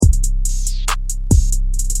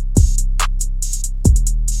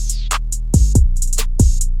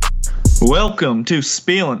Welcome to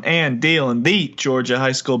Spielin' and Dealin', the Georgia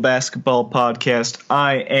High School Basketball Podcast.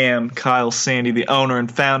 I am Kyle Sandy, the owner and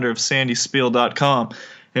founder of SandySpiel.com.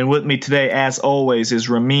 And with me today, as always, is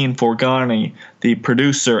Ramin Forghani, the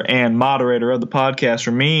producer and moderator of the podcast.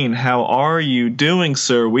 Ramin, how are you doing,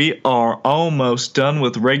 sir? We are almost done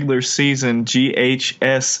with regular season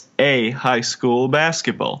GHSA high school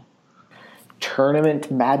basketball. Tournament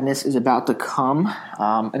madness is about to come.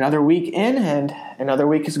 Another week in and another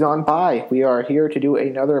week has gone by. We are here to do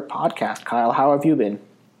another podcast. Kyle, how have you been?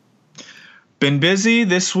 Been busy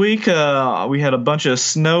this week. We had a bunch of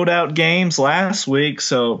snowed out games last week,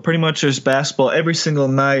 so pretty much there's basketball every single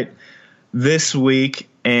night this week,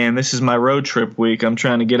 and this is my road trip week. I'm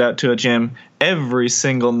trying to get out to a gym every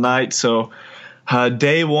single night, so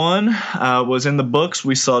day one was in the books.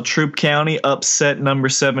 We saw Troup County upset number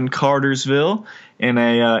 7 Cartersville in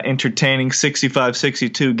a entertaining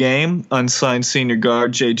 65-62 game. Unsigned senior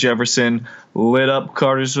guard Jay Jefferson lit up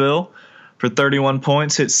Cartersville for 31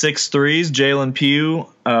 points, hit 6 threes. Jalen Pugh,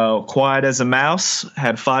 quiet as a mouse,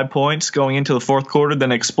 had 5 points going into the fourth quarter,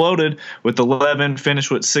 then exploded with 11,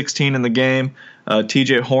 finished with 16 in the game.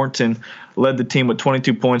 TJ Horton led the team with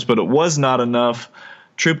 22 points, but it was not enough.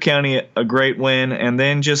 Troup County, a great win. And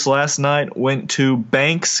then just last night went to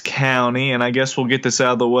Banks County, and I guess we'll get this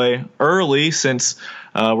out of the way early since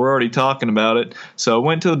we're already talking about it. So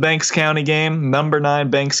went to the Banks County game, number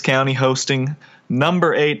 9 Banks County hosting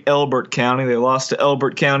number 8 Elbert County. They lost to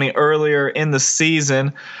Elbert County earlier in the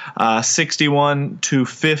season,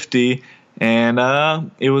 61-50.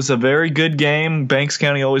 And it was a very good game. Banks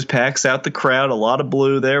County always packs out the crowd. A lot of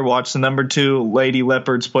blue there. Watch the number 2 Lady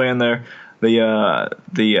Leopards playing there. The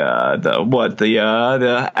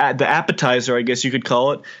appetizer, I guess you could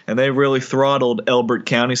call it, and they really throttled Elbert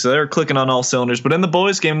County, so they were clicking on all cylinders. But in the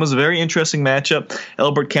boys' game, it was a very interesting matchup.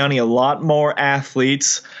 Elbert County, a lot more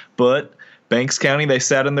athletes, but Banks County, they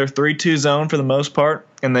sat in their 3-2 zone for the most part,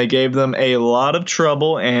 and they gave them a lot of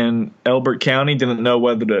trouble, and Elbert County didn't know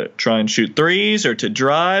whether to try and shoot threes or to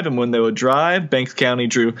drive, and when they would drive, Banks County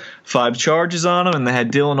drew 5 charges on them, and they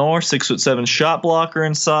had Dylan Orr, 6'7" shot blocker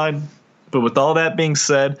inside. But with all that being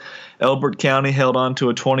said, Elbert County held on to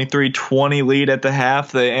a 23-20 lead at the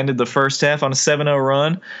half. They ended the first half on a 7-0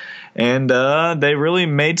 run, and they really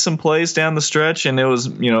made some plays down the stretch. And it was,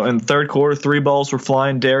 in the third quarter, 3 balls were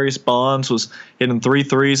flying. Darius Bonds was hitting 3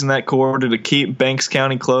 threes in that quarter to keep Banks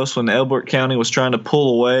County close when Elbert County was trying to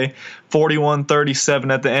pull away.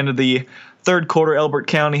 41-37 at the end of the third quarter, Elbert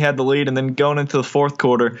County had the lead, and then going into the fourth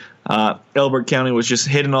quarter, Elbert County was just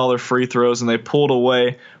hitting all their free throws, and they pulled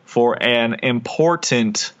away for an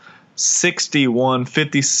important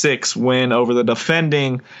 61-56 win over the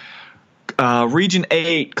defending Region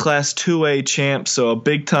 8 Class 2A champs. So a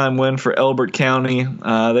big-time win for Elbert County.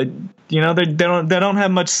 They don't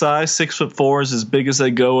have much size. 6'4" is as big as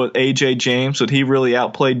they go with AJ James, but he really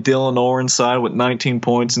outplayed Dylan Orr inside with 19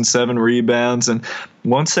 points and 7 rebounds. And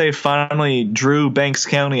once they finally drew Banks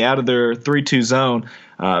County out of their 3-2 zone,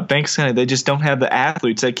 Banks County, they just don't have the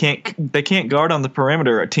athletes. They can't guard on the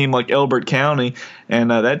perimeter. A team like Elbert County,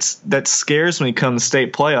 and that scares me come the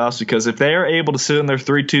state playoffs, because if they are able to sit in their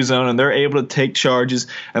 3-2 zone and they're able to take charges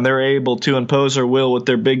and they're able to impose their will with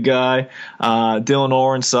their big guy, Dylan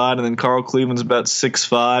Orr inside, and then Carl Cleveland's about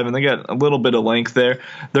 6'5", and they got a little bit of length there,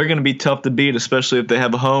 they're going to be tough to beat, especially if they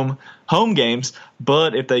have a home games.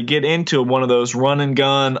 But if they get into one of those run and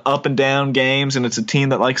gun, up and down games, and it's a team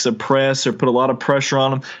that likes to press or put a lot of pressure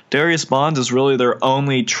on them, Darius Bonds is really their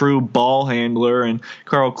only true ball handler, and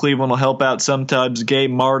Carl Cleveland will help out sometimes,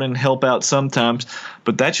 Gabe Martin help out sometimes,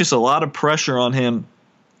 but that's just a lot of pressure on him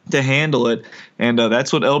to handle it, and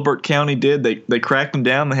that's what Elbert County did. They cracked them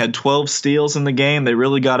down. They had 12 steals in the game. They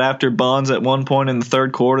really got after Bonds at one point in the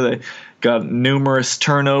third quarter. They got numerous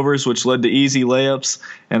turnovers, which led to easy layups,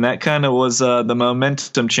 and that kind of was the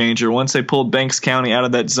momentum changer. Once they pulled Banks County out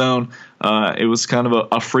of that zone, it was kind of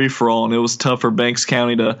a free-for-all, and it was tough for Banks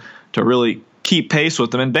County to really keep pace with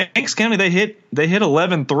them. And Banks County, they hit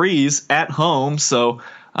 11 threes at home, so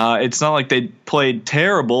it's not like they played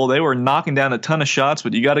terrible. They were knocking down a ton of shots,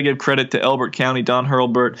 but you got to give credit to Elbert County. Don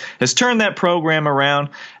Hurlbert has turned that program around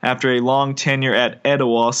after a long tenure at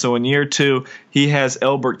Etowah. So in year 2, he has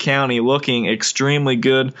Elbert County looking extremely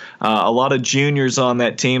good. A lot of juniors on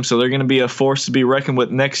that team, so they're going to be a force to be reckoned with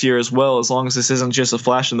next year as well, as long as this isn't just a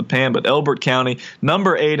flash in the pan. But Elbert County,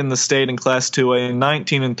 number 8 in the state in Class 2A,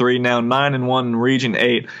 19-3, now 9-1 in Region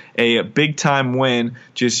 8. A big-time win,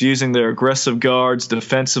 just using their aggressive guards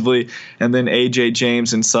defensively, and then A.J.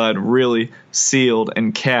 James inside really sealed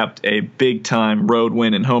and capped a big-time road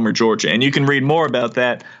win in Homer, Georgia. And you can read more about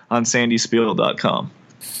that on SandySpiel.com.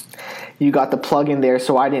 You got the plug in there,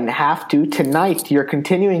 so I didn't have to. Tonight, you're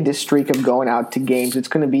continuing this streak of going out to games. It's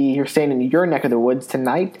going to be, you're staying in your neck of the woods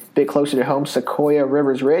tonight, a bit closer to home, Sequoia,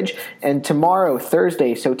 Rivers Ridge. And tomorrow,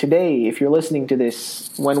 Thursday, so today, if you're listening to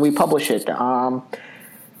this when we publish it,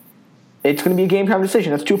 it's going to be a game time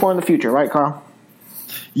decision. That's too far in the future, right, Carl?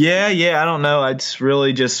 Yeah, I don't know. It's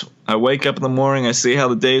really just, I wake up in the morning, I see how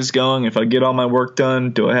the day's going. If I get all my work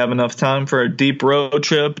done, do I have enough time for a deep road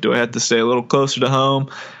trip? Do I have to stay a little closer to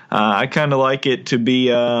home? I kind of like it to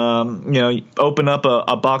be, open up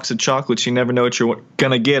a box of chocolates. You never know what you're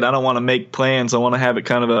going to get. I don't want to make plans. I want to have it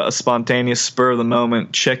kind of a spontaneous spur of the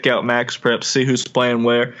moment. Check out Max Prep, see who's playing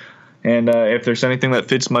where. And if there's anything that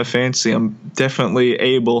fits my fancy, I'm definitely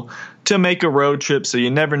able to make a road trip. So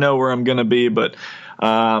you never know where I'm going to be. But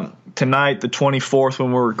tonight, the 24th,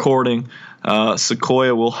 when we're recording,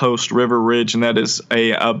 Sequoia will host River Ridge, and that is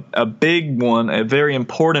a big one, a very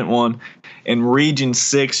important one. In Region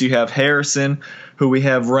 6, you have Harrison, who we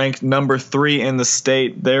have ranked number 3 in the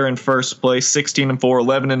state. They're in first place, 16-4,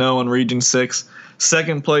 11-0 in Region 6.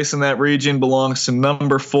 Second place in that region belongs to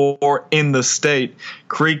number 4 in the state,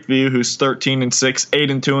 Creekview, who's 13-6,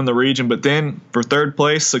 8-2 in the region. But then for third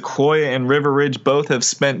place, Sequoia and River Ridge both have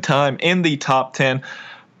spent time in the top 10,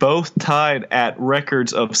 both tied at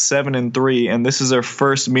records of 7-3, and this is their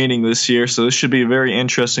first meeting this year, so this should be a very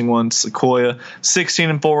interesting one. Sequoia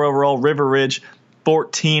 16-4 overall, River Ridge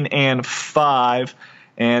 14-5,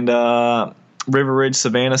 and River Ridge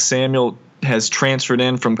Savannah Samuel has transferred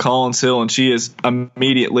in from Collins Hill, and she has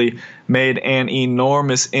immediately made an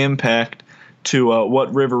enormous impact to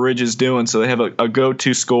what River Ridge is doing. So they have a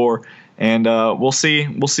go-to score. And we'll see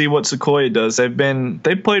what Sequoia does. They've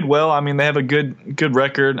played well. I mean, they have a good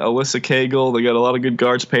record. Alyssa Cagle, they got a lot of good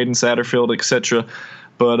guards, Peyton Satterfield, etc.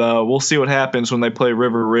 But we'll see what happens when they play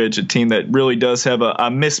River Ridge, a team that really does have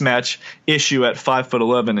a mismatch issue at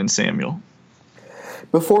 5'11" in Samuel.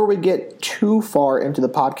 Before we get too far into the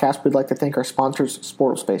podcast, we'd like to thank our sponsors,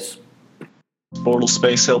 Sportal Space. Sportal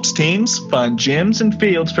Space helps teams find gyms and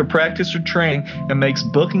fields for practice or training and makes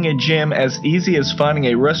booking a gym as easy as finding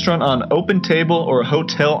a restaurant on OpenTable or a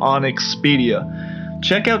hotel on Expedia.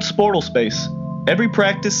 Check out Sportal Space. Every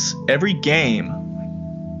practice, every game.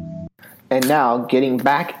 And now, getting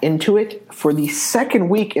back into it, for the second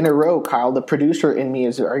week in a row, Kyle, the producer in me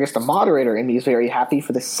is, or I guess the moderator in me is very happy.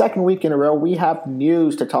 For the second week in a row, we have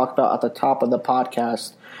news to talk about at the top of the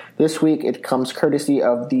podcast. This week, it comes courtesy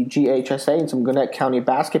of the GHSA and some Gwinnett County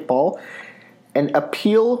basketball. An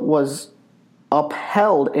appeal was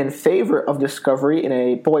upheld in favor of Discovery in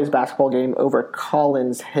a boys basketball game over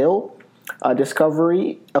Collins Hill.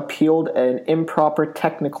 Discovery appealed an improper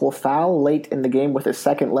technical foul late in the game with a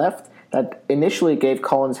second left that initially gave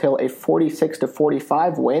Collins Hill a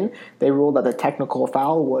 46-45 win. They ruled that the technical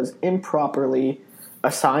foul was improperly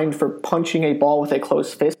assigned for punching a ball with a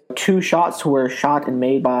closed fist. 2 shots were shot and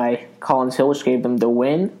made by Collins Hill, which gave them the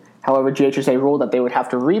win. However, GHSA ruled that they would have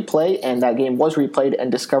to replay, and that game was replayed,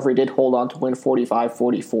 and Discovery did hold on to win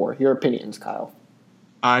 45-44. Your opinions, Kyle?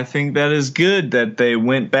 I think that is good that they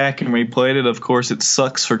went back and replayed it. Of course, it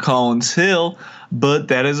sucks for Collins Hill, but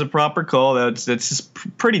that is a proper call. That's just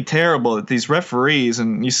pretty terrible that these referees,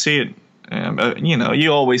 and you see it,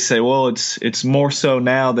 you always say, well, it's more so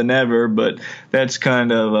now than ever, but that's kind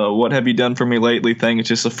of what have you done for me lately thing. It's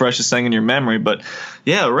just the freshest thing in your memory. But,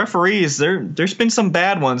 yeah, referees, there's been some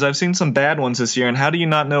bad ones. I've seen some bad ones this year, and how do you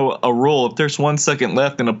not know a rule? If there's 1 second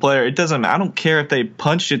left in a player, I don't care if they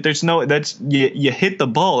punched it. You hit the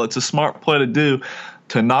ball. It's a smart play to do,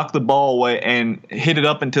 to knock the ball away and hit it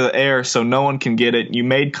up into the air so no one can get it. You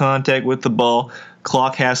made contact with the ball.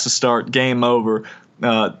 Clock has to start. Game over.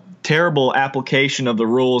 Terrible application of the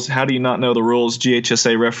rules. How do you not know the rules?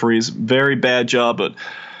 GHSA referees, very bad job, but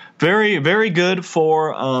very, very good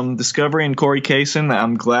for Discovery and Corey Kaysen.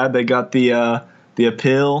 I'm glad they got the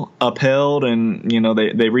appeal upheld, and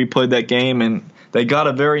they replayed that game and they got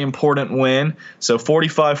a very important win. So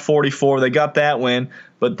 45-44, they got that win.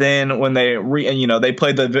 But then when they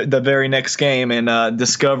played the very next game in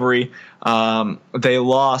Discovery, they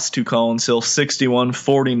lost to Collins Hill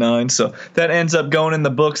 61-49. So that ends up going in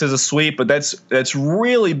the books as a sweep. But that's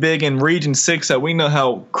really big in Region 6. That we know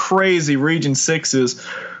how crazy Region 6 is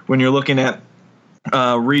when you're looking at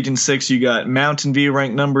Region 6. You got Mountain View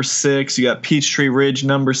ranked number 6. You got Peachtree Ridge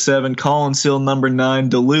number 7. Collins Hill number 9.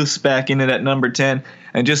 Duluth's back in it at number 10.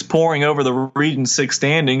 And just pouring over the Region 6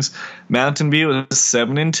 standings, Mountain View is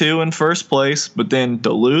 7-2 in first place, but then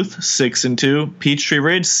Duluth 6-2, Peachtree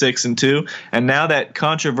Ridge 6-2, and now that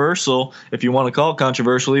controversial, if you want to call it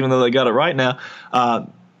controversial, even though they got it right now,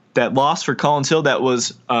 that loss for Collins Hill that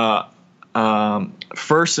was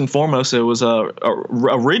first and foremost, it was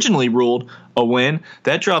originally ruled a win.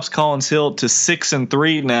 That drops Collins Hill to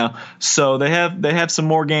 6-3 now. So they have some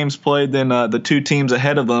more games played than the two teams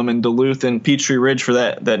ahead of them in Duluth and Peachtree Ridge for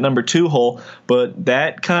that number 2 hole. But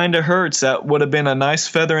that kind of hurts. That would have been a nice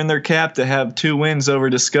feather in their cap to have 2 wins over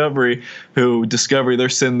Discovery, who Discovery, they're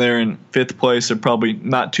sitting there in 5th place. They're probably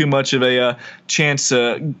not too much of a chance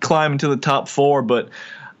to climb into the top 4. But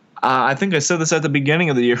I think I said this at the beginning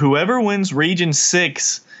of the year. Whoever wins Region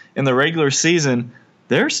 6 in the regular season,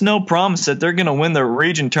 there's no promise that they're going to win the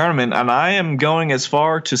region tournament, and I am going as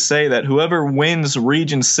far to say that whoever wins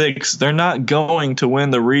Region 6, they're not going to win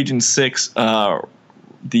the Region 6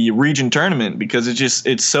 the region tournament, because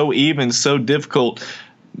it's so even, so difficult.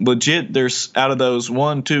 Legit, there's out of those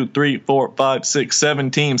 1, 2, 3, 4, 5, 6,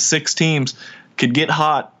 7 teams, 6 teams could get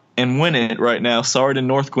hot and win it right now. Sorry to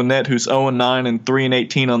North Gwinnett, who's 0-9 and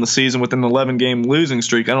 3-18 on the season with an 11-game losing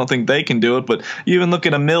streak. I don't think they can do it. But you even look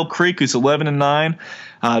at a Mill Creek, who's 11-9,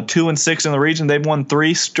 2-6 in the region. They've won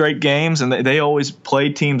 3 straight games, and they always play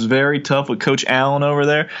teams very tough with Coach Allen over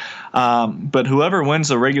there. But whoever wins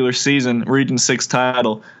the regular season Region 6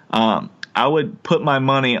 title, I would put my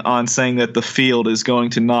money on saying that the field is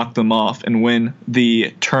going to knock them off and win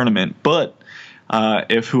the tournament. But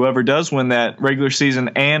if whoever does win that regular season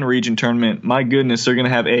and region tournament, my goodness, they're going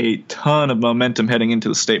to have a ton of momentum heading into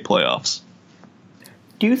the state playoffs.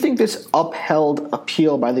 Do you think this upheld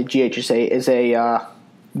appeal by the GHSA is a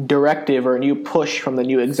directive or a new push from the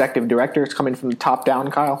new executive director? It's coming from the top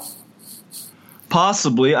down, Kyle?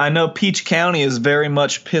 Possibly. I know Peach County is very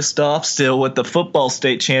much pissed off still with the football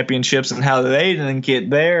state championships and how they didn't get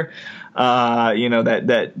there.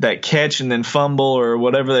 That catch and then fumble or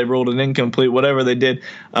whatever, they ruled it incomplete, whatever they did.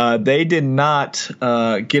 They did not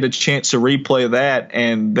get a chance to replay that,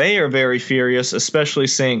 and they are very furious, especially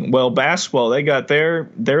seeing, basketball, they got their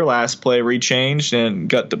last play rechanged and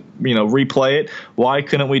got to, replay it. Why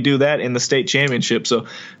couldn't we do that in the state championship? So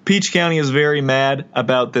Peach County is very mad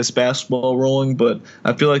about this basketball ruling, but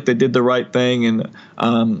I feel like they did the right thing, and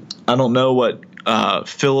I don't know what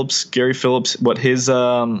Gary Phillips, what his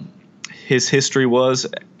history was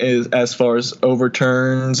as far as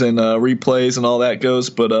overturns and replays and all that goes,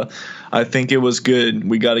 but I think it was good.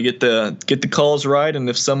 We got to get the calls right, and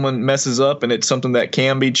if someone messes up and it's something that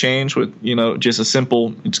can be changed with just a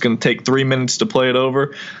simple, it's going to take 3 minutes to play it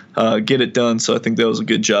over, get it done. So I think that was a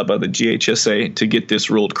good job by the GHSA to get this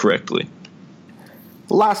ruled correctly.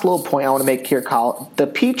 Last little point I want to make here, Kyle. The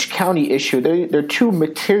Peach County issue, they're two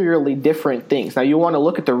materially different things. Now, you want to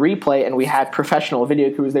look at the replay, and we had professional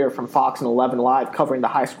video crews there from Fox and 11 Live covering the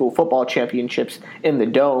high school football championships in the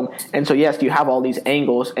Dome. And so, yes, you have all these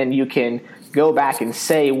angles, and you can go back and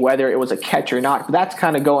say whether it was a catch or not. But that's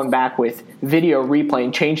kind of going back with video replay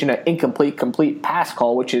and changing an incomplete, complete pass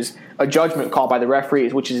call, which is a judgment call by the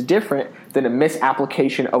referees, which is different than a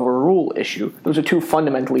misapplication of a rule issue. Those are two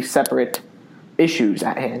fundamentally separate issues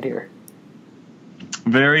at hand here.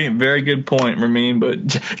 Very, very good point, Ramin.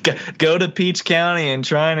 But go to Peach County and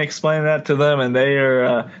try and explain that to them, and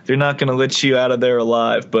they're not going to let you out of there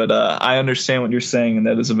alive. But I understand what you're saying, and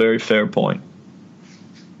that is a very fair point.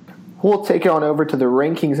 We'll take you on over to the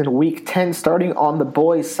rankings in Week 10, starting on the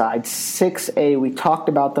boys' side. 6A, we talked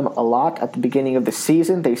about them a lot at the beginning of the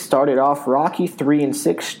season. They started off rocky,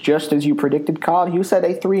 3-6, just as you predicted, Kyle. You said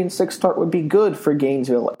a 3-6 start would be good for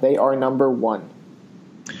Gainesville. They are number 1.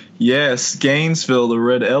 Yes, Gainesville, the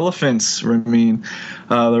Red Elephants, Ramin.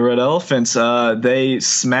 The Red Elephants, they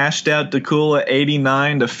smashed out DeCoula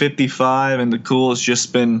 89-55, and DeCoula's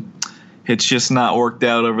it's just not worked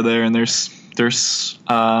out over there, and there's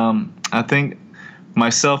I think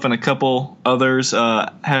myself and a couple others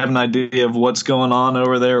have an idea of what's going on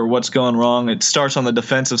over there or what's going wrong. It starts on the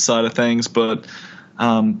defensive side of things, but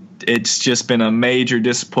it's just been a major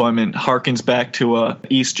disappointment. Harkens back to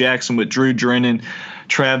East Jackson with Drew Drennan,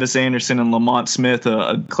 Travis Anderson, and Lamont Smith,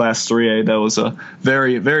 a Class 3A. That was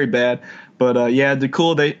very, very bad. But,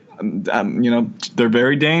 DeCoula, they're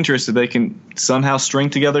very dangerous. If they can somehow string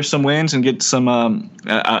together some wins and get some,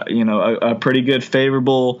 a pretty good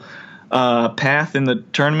favorable path in the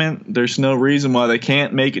tournament, there's no reason why they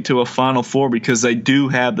can't make it to a Final Four, because they do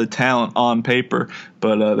have the talent on paper,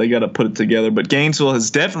 but they got to put it together. But Gainesville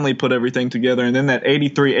has definitely put everything together, and then that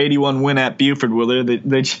 83-81 win at Buford, where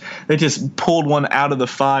they just pulled one out of the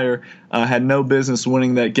fire, had no business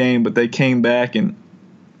winning that game, but they came back and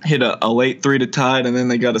hit a late 3 to tie it, and then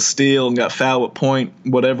they got a steal and got fouled at point,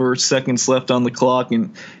 whatever seconds left on the clock,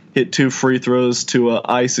 and hit 2 free throws to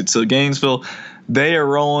ice it. So Gainesville, they are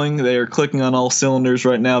rolling. They are clicking on all cylinders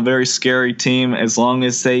right now. Very scary team. As long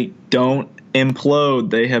as they don't implode.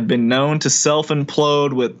 They have been known to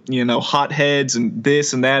self-implode with, hot heads and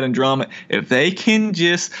this and that and drama. If they can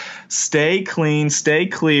just stay clean, stay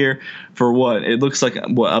clear for what it looks like,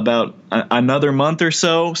 about another month or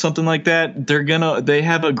so, something like that, they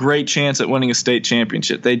have a great chance at winning a state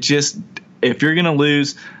championship. If you're gonna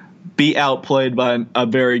lose, be outplayed by a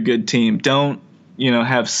very good team. Don't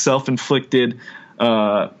have self-inflicted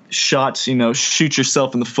shots. Shoot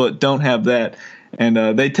yourself in the foot. Don't have that.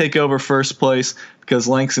 And they take over first place because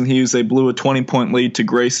Langston Hughes, they blew a 20-point lead to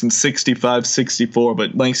Grayson 65-64.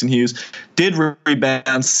 But Langston Hughes did rebound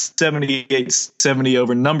 78-70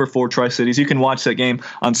 over number 4 Tri-Cities. You can watch that game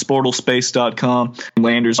on sportalspace.com.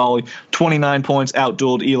 Landers Ollie, 29 points,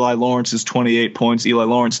 outdueled Eli Lawrence's 28 points. Eli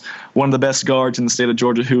Lawrence, one of the best guards in the state of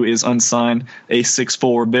Georgia, who is unsigned, a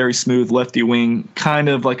 6'4", very smooth lefty wing, kind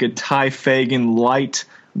of like a Ty Fagan light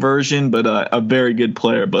version, but a very good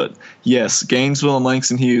player. But yes, Gainesville and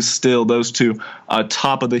Langston Hughes, still those two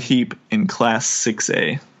top of the heap in Class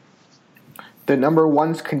 6A. The number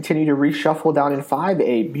ones continue to reshuffle down in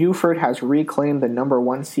 5A. Buford has reclaimed the number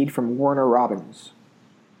 1 seed from Warner Robins.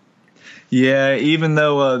 Yeah, even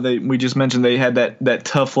though we just mentioned they had that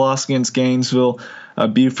tough loss against Gainesville,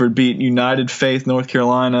 Buford beat United Faith North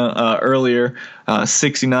Carolina earlier,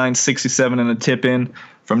 69-67 in a tip-in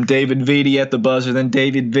from David Vitti at the buzzer. Then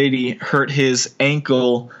David Vitti hurt his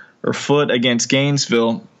ankle or foot against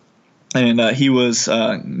Gainesville, and he was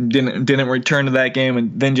didn't return to that game.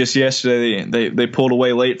 And then just yesterday they pulled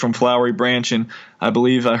away late from Flowery Branch, and I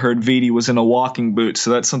believe I heard Vitti was in a walking boot,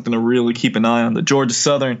 so that's something to really keep an eye on. The Georgia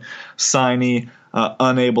Southern signee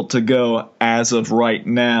unable to go as of right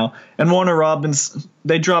now. And Warner Robins,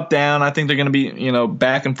 they dropped down. I think they're going to be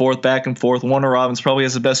back and forth. Warner Robins probably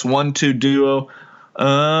has the best 1-2 duo.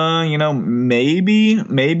 Maybe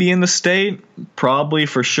in the state, probably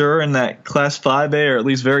for sure in that Class 5A, or at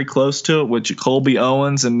least very close to it, with Jacoby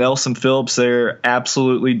Owens and Nelson Phillips. They're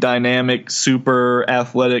absolutely dynamic, super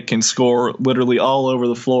athletic, can score literally all over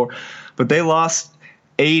the floor. But they lost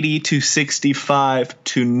 80-65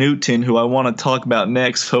 to Newton, who I want to talk about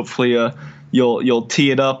next. Hopefully, you'll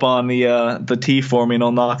tee it up on the tee for me and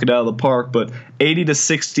I'll knock it out of the park. But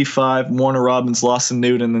 80-65, Warner Robins lost to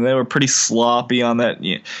Newton, and they were pretty sloppy on that.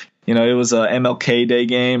 It was a MLK Day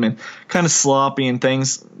game and kind of sloppy, and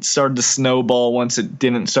things started to snowball once it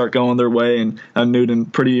didn't start going their way, and Newton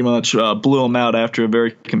pretty much blew them out after a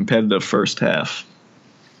very competitive first half.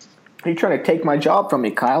 You're trying to take my job from me,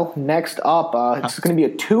 Kyle. Next up, it's going to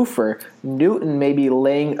be a twofer. Newton may be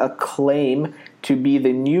laying a claim to be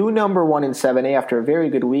the new number 1 in 7A after a very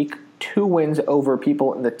good week. 2 wins over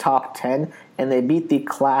people in the top 10, and they beat the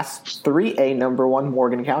Class 3A number 1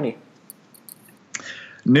 Morgan County.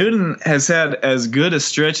 Newton has had as good a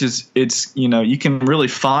stretch as you can really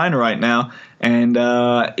find right now. And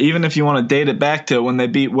even if you want to date it back to when they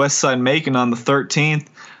beat Westside Macon on the 13th,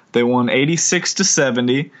 they won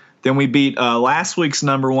 86-70. Then we beat last week's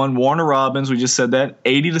number 1, Warner Robins. We just said that,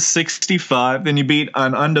 80-65. Then you beat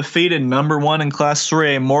an undefeated number 1 in Class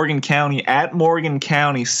 3A, Morgan County, at Morgan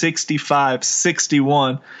County,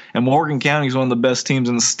 65-61. And Morgan County is one of the best teams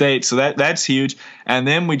in the state, so that's huge. And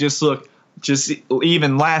then we just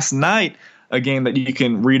even last night, a game that you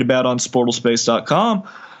can read about on sportalspace.com.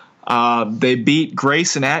 They beat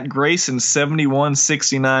Grayson at Grayson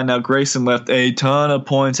 71-69. Now, Grayson left a ton of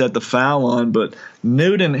points at the foul line, but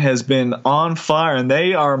Newton has been on fire, and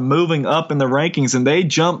they are moving up in the rankings, and they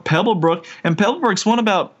jumped Pebblebrook. And Pebblebrook's won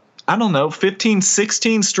about, 15,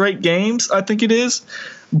 16 straight games, I think it is.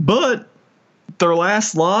 But their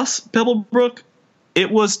last loss, Pebblebrook,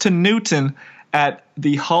 it was to Newton at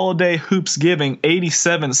the Holiday Hoops Giving,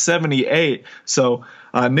 87-78. So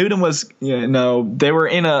Newton was, they were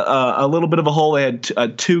in a little bit of a hole. They had a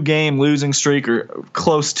 2-game losing streak, or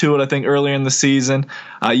close to it, I think, earlier in the season.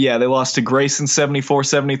 They lost to Grayson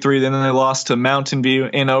 74-73. Then they lost to Mountain View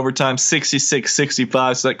in overtime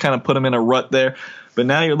 66-65. So that kind of put them in a rut there. But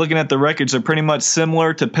now you're looking at the records. They're pretty much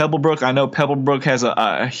similar to Pebblebrook. I know Pebblebrook has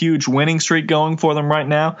a huge winning streak going for them right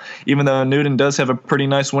now, even though Newton does have a pretty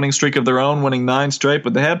nice winning streak of their own, winning 9 straight.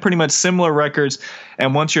 But they have pretty much similar records.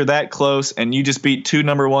 And once you're that close and you just beat 2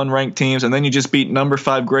 number 1 ranked teams, and then you just beat number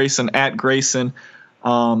 5 Grayson at Grayson,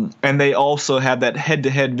 and they also have that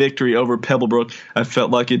head-to-head victory over Pebblebrook, I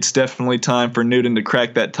felt like it's definitely time for Newton to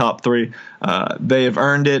crack that top 3. They have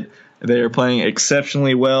earned it. They are playing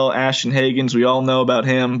exceptionally well. Ashton Hagens, we all know about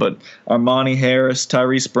him, but Armani Harris,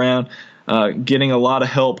 Tyrese Brown, getting a lot of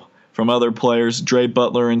help from other players. Dre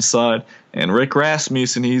Butler inside, and Rick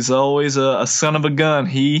Rasmussen. He's always a son of a gun.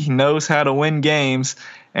 He knows how to win games,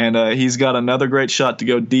 and he's got another great shot to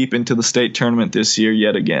go deep into the state tournament this year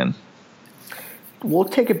yet again. we'll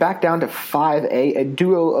take it back down to 5A, a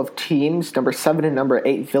duo of teams, number 7 and number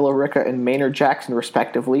 8, Villa Rica and Maynard Jackson,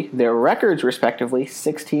 respectively. Their records, respectively,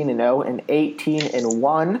 16-0 and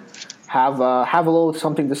 18-1. Have a little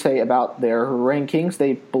something to say about their rankings.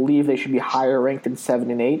 They believe they should be higher ranked than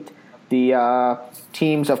 7 and 8. The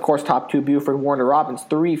teams, of course, top 2, Buford and Warner Robins,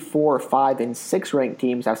 3, 4, 5, and 6 ranked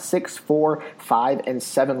teams have 6, 4, 5, and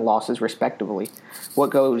 7 losses, respectively. What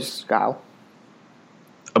goes, Kyle?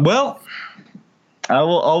 Well, I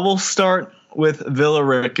will start with Villa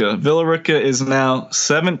Rica. Villa Rica is now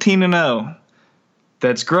 17-0.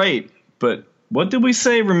 That's great, but what did we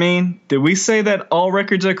say, Ramin? Did we say that all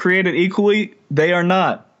records are created equally? They are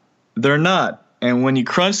not. They're not. And when you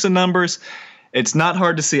crunch the numbers, it's not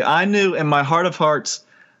hard to see. I knew in my heart of hearts,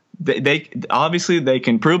 they obviously they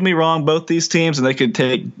can prove me wrong, both these teams, and they could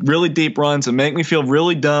take really deep runs and make me feel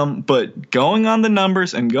really dumb. But going on the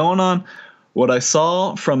numbers and going on what I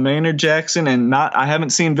saw from Maynard Jackson, and I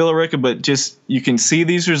haven't seen Villa Rica, but just you can see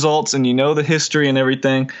these results and you know the history and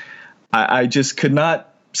everything. I just could not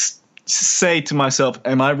say to myself,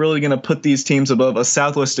 am I really going to put these teams above a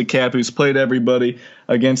Southwest DeKalb who's played everybody,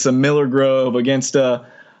 against a Miller Grove, against a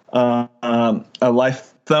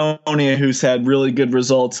Lithonia who's had really good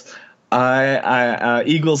results,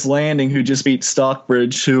 Eagles Landing who just beat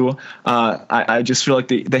Stockbridge, who I just feel like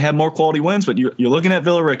they had more quality wins. But you're looking at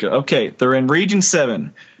Villa Rica. Okay, they're in Region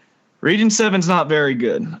 7. Region 7's not very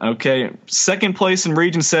good. Okay, second place in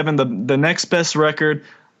Region 7. The next best record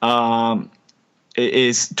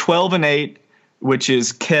is 12-8, which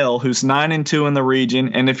is Kell, who's 9-2 in the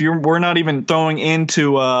region. And if we're not even throwing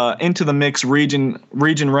into the mix region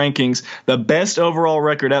rankings, the best overall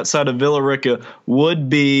record outside of Villa Rica would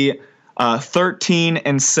be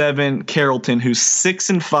 13-7 Carrollton, who's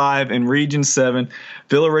 6-5 in Region 7.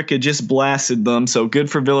 Villa Rica just blasted them, so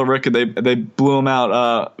good for Villa Rica. They blew them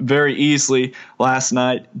out very easily last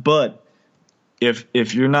night. But if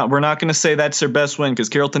we're not going to say that's their best win, because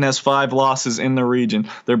Carrollton has 5 losses in the region.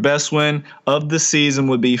 Their best win of the season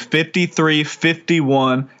would be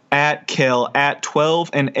 53-51 at Kell. At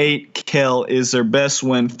 12-8, Kell is their best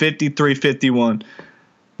win, 53-51.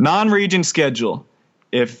 Non-region schedule.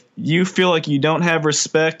 If you feel like you don't have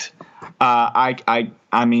respect,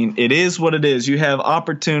 I mean, it is what it is. You have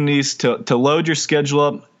opportunities to load your schedule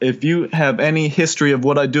up. If you have any history of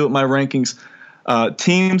what I do at my rankings,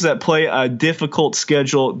 teams that play a difficult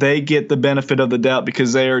schedule, they get the benefit of the doubt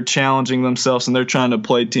because they are challenging themselves and they're trying to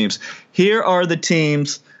play teams. Here are the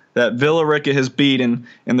teams that Villa Rica has beaten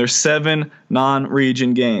in their 7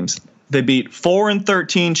 non-region games. They beat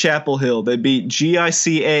 4-13 Chapel Hill. They beat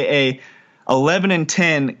GICAA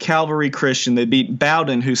 11-10 Calvary Christian. They beat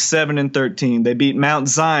Bowden, who's 7-13. They beat Mount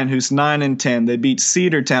Zion, who's 9-10. They beat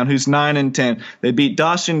Cedartown, who's 9-10. They beat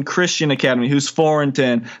Dawson Christian Academy, who's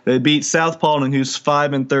 4-10. They beat South Paulding, who's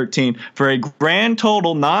 5-13, for a grand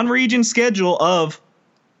total non-region schedule of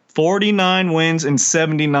 49 wins and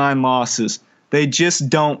 79 losses. They just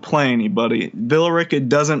don't play anybody. Villa Rica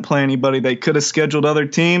doesn't play anybody. They could have scheduled other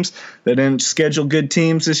teams. They didn't schedule good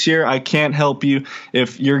teams this year. I can't help you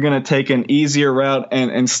if you're going to take an easier route and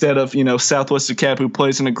instead of, Southwest DeKalb, who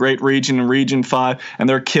plays in a great region in Region 5, and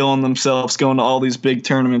they're killing themselves going to all these big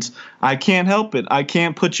tournaments. I can't help it. I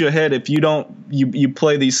can't put you ahead if you don't you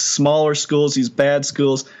play these smaller schools, these bad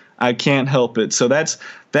schools. I can't help it. So that's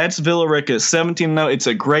Villa Rica, 17-0. It's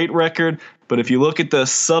a great record. But if you look at the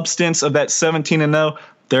substance of that 17-0,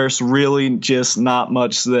 there's really just not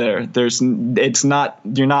much there.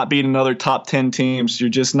 You're not beating other top 10 teams. You're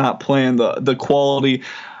just not playing the quality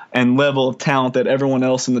and level of talent that everyone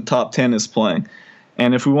else in the top 10 is playing.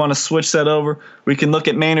 And if we want to switch that over, we can look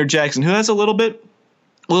at Maynard Jackson, who has a little bit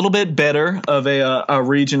better of a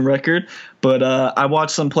region record. But I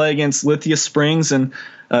watched them play against Lithia Springs, and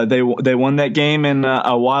they won that game in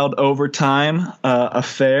a wild overtime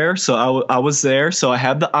affair. So I was there. So I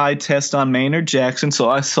had the eye test on Maynard Jackson, so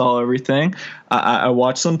I saw everything. I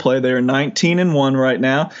watched them play. They're 19-1 right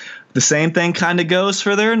now. The same thing kind of goes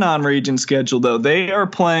for their non-region schedule, though. They are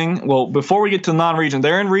playing – well, before we get to non-region,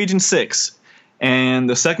 they're in Region 6. And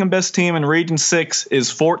the second best team in Region 6 is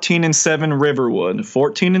 14-7 Riverwood.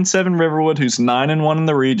 14-7 Riverwood, who's 9-1 in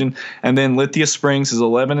the region. And then Lithia Springs is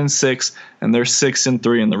 11-6, and they're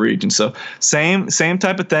 6-3 in the region. So same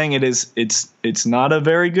type of thing. It's not a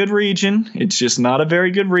very good region. It's just not a very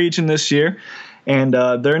good region this year. And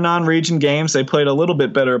their non-region games, they played a little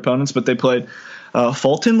bit better opponents, but they played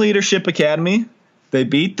Fulton Leadership Academy. They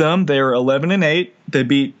beat them. They were 11-8. They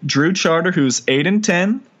beat Drew Charter, who's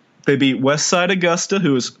 8-10. They beat Westside Augusta,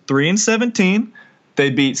 who is 3-17.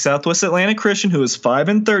 They beat Southwest Atlanta Christian, who is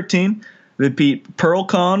 5-13. They beat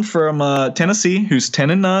Pearl-Con from Tennessee, who's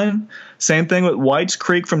 10-9. Same thing with Whites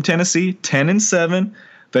Creek from Tennessee, 10-7.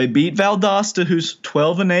 They beat Valdosta, who's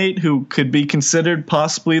 12-8, who could be considered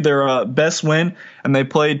possibly their best win. And they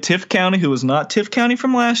played Tift County, who was not Tift County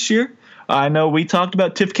from last year. I know we talked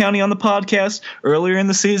about Tift County on the podcast earlier in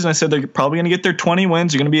the season. I said they're probably going to get their 20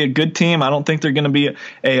 wins. They're going to be a good team. I don't think they're going to be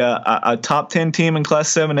a top 10 team in Class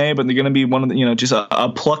 7A, but they're going to be one of the, just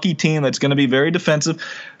a plucky team that's going to be very defensive.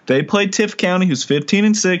 They played Tift County, who's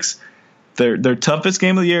 15-6. Their toughest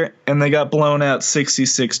game of the year, and they got blown out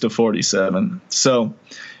 66-47. So,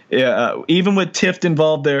 even with Tift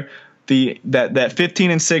involved there, that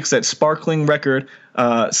 15-6, that sparkling record,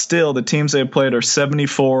 still the teams they have played are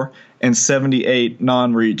 74 and 78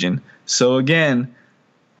 non-region. So again,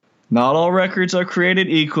 not all records are created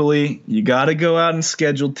equally. You got to go out and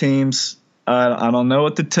schedule teams. I don't know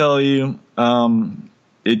what to tell you.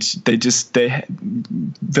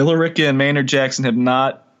 Villarica and Maynard Jackson have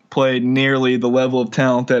not played nearly the level of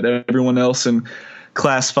talent that everyone else in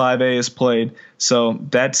Class 5A has played. So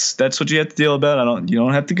that's what you have to deal about. You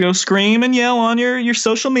don't have to go scream and yell on your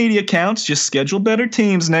social media accounts. Just schedule better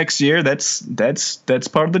teams next year. That's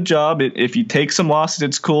part of the job. If you take some losses,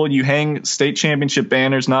 it's cool. You hang state championship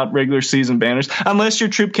banners, not regular season banners, unless you're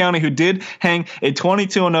Troup County, who did hang a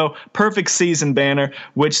 22-0 perfect season banner,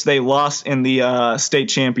 which they lost in the state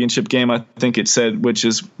championship game. I think it said, which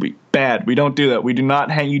is bad. We don't do that. We do not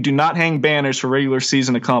hang. You do not hang banners for regular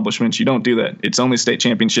season accomplishments. You don't do that. It's only state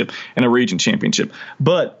championship and a region championship.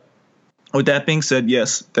 But with that being said,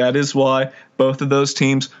 yes, that is why both of those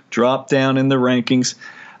teams dropped down in the rankings,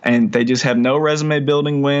 and they just have no resume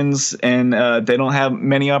building wins, and they don't have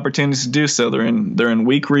many opportunities to do so. They're in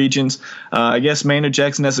weak regions. I guess Maynard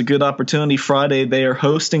Jackson has a good opportunity Friday. They are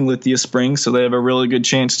hosting Lithia Springs, so they have a really good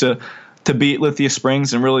chance to beat Lithia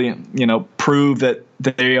Springs and really, prove that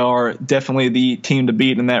they are definitely the team to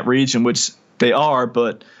beat in that region, which they are.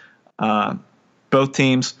 But both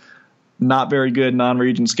teams, not very good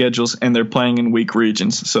non-region schedules, and they're playing in weak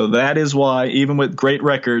regions. So that is why, even with great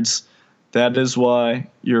records, that is why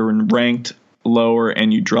you're ranked lower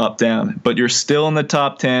and you drop down. But you're still in the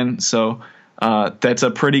top 10, so that's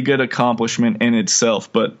a pretty good accomplishment in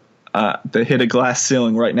itself. But they hit a glass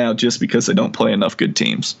ceiling right now just because they don't play enough good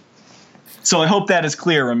teams. So I hope that is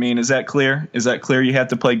clear, Ramin. Is that clear? Is that clear? You have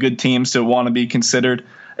to play good teams to want to be considered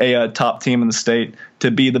a top team in the state.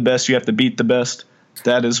 To be the best, you have to beat the best.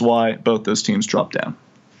 That is why both those teams dropped down.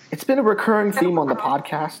 It's been a recurring theme on the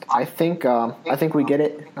podcast. I think we get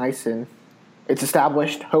it nice and it's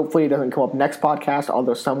established. Hopefully it doesn't come up next podcast,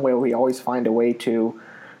 although some way we always find a way to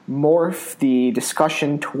morph the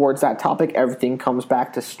discussion towards that topic. Everything comes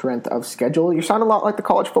back to strength of schedule. You sound a lot like the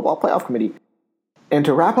College Football Playoff Committee. And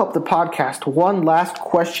to wrap up the podcast, one last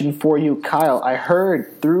question for you, Kyle. I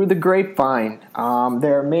heard through the grapevine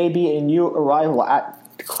there may be a new arrival at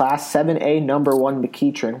Class 7A number 1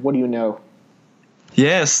 McEachern. What do you know?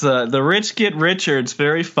 Yes, the rich get richer. It's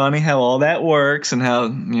very funny how all that works and how,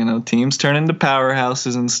 teams turn into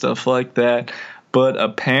powerhouses and stuff like that. But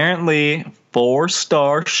apparently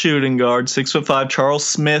 4-star shooting guard, 6'5", Charles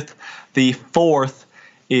Smith, the fourth,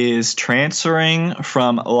 is transferring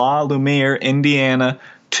from La Lumiere, Indiana,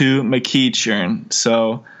 to McEachern.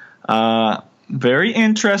 So, very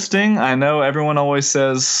interesting. I know everyone always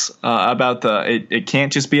says about it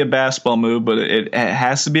can't just be a basketball move, but it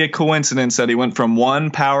has to be a coincidence that he went from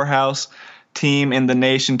one powerhouse team in the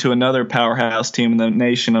nation to another powerhouse team in the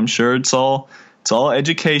nation. I'm sure it's all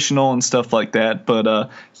educational and stuff like that. But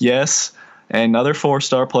yes, another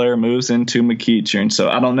 4-star player moves into McEachern. So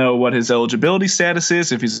I don't know what his eligibility status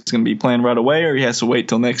is, if he's going to be playing right away or he has to wait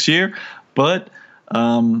till next year. But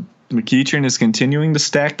McEachern is continuing to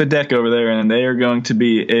stack the deck over there, and they are going to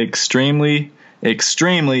be extremely,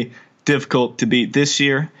 extremely difficult to beat this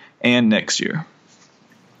year and next year.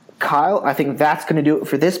 Kyle, I think that's going to do it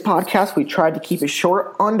for this podcast. We tried to keep it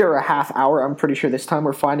short, under a half hour. I'm pretty sure this time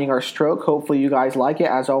we're finding our stroke. Hopefully you guys like it.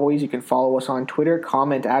 As always, you can follow us on Twitter,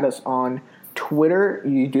 comment at us on Twitter.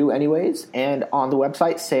 You do anyways. And on the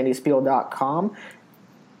website, sandyspiel.com.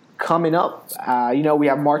 Coming up, we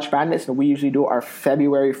have March Madness, and we usually do our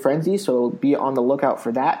February Frenzy, so be on the lookout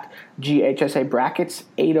for that. GHSA brackets,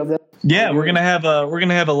 8 of them. Yeah, we're gonna have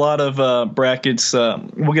a lot of brackets.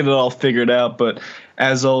 We'll get it all figured out, but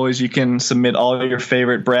as always, you can submit all your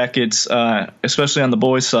favorite brackets, especially on the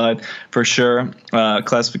boys' side for sure.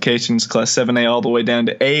 Classifications, Class 7A all the way down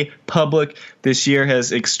to A Public. This year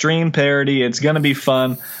has extreme parity. It's gonna be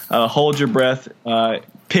fun. Hold your breath.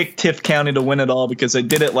 Pick Tift County to win it all because they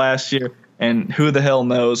did it last year, and who the hell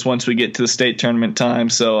knows once we get to the state tournament time.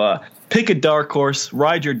 So pick a dark horse,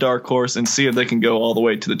 ride your dark horse, and see if they can go all the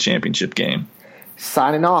way to the championship game.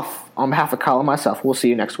 Signing off on behalf of Kyle and myself. We'll see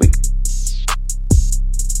you next week.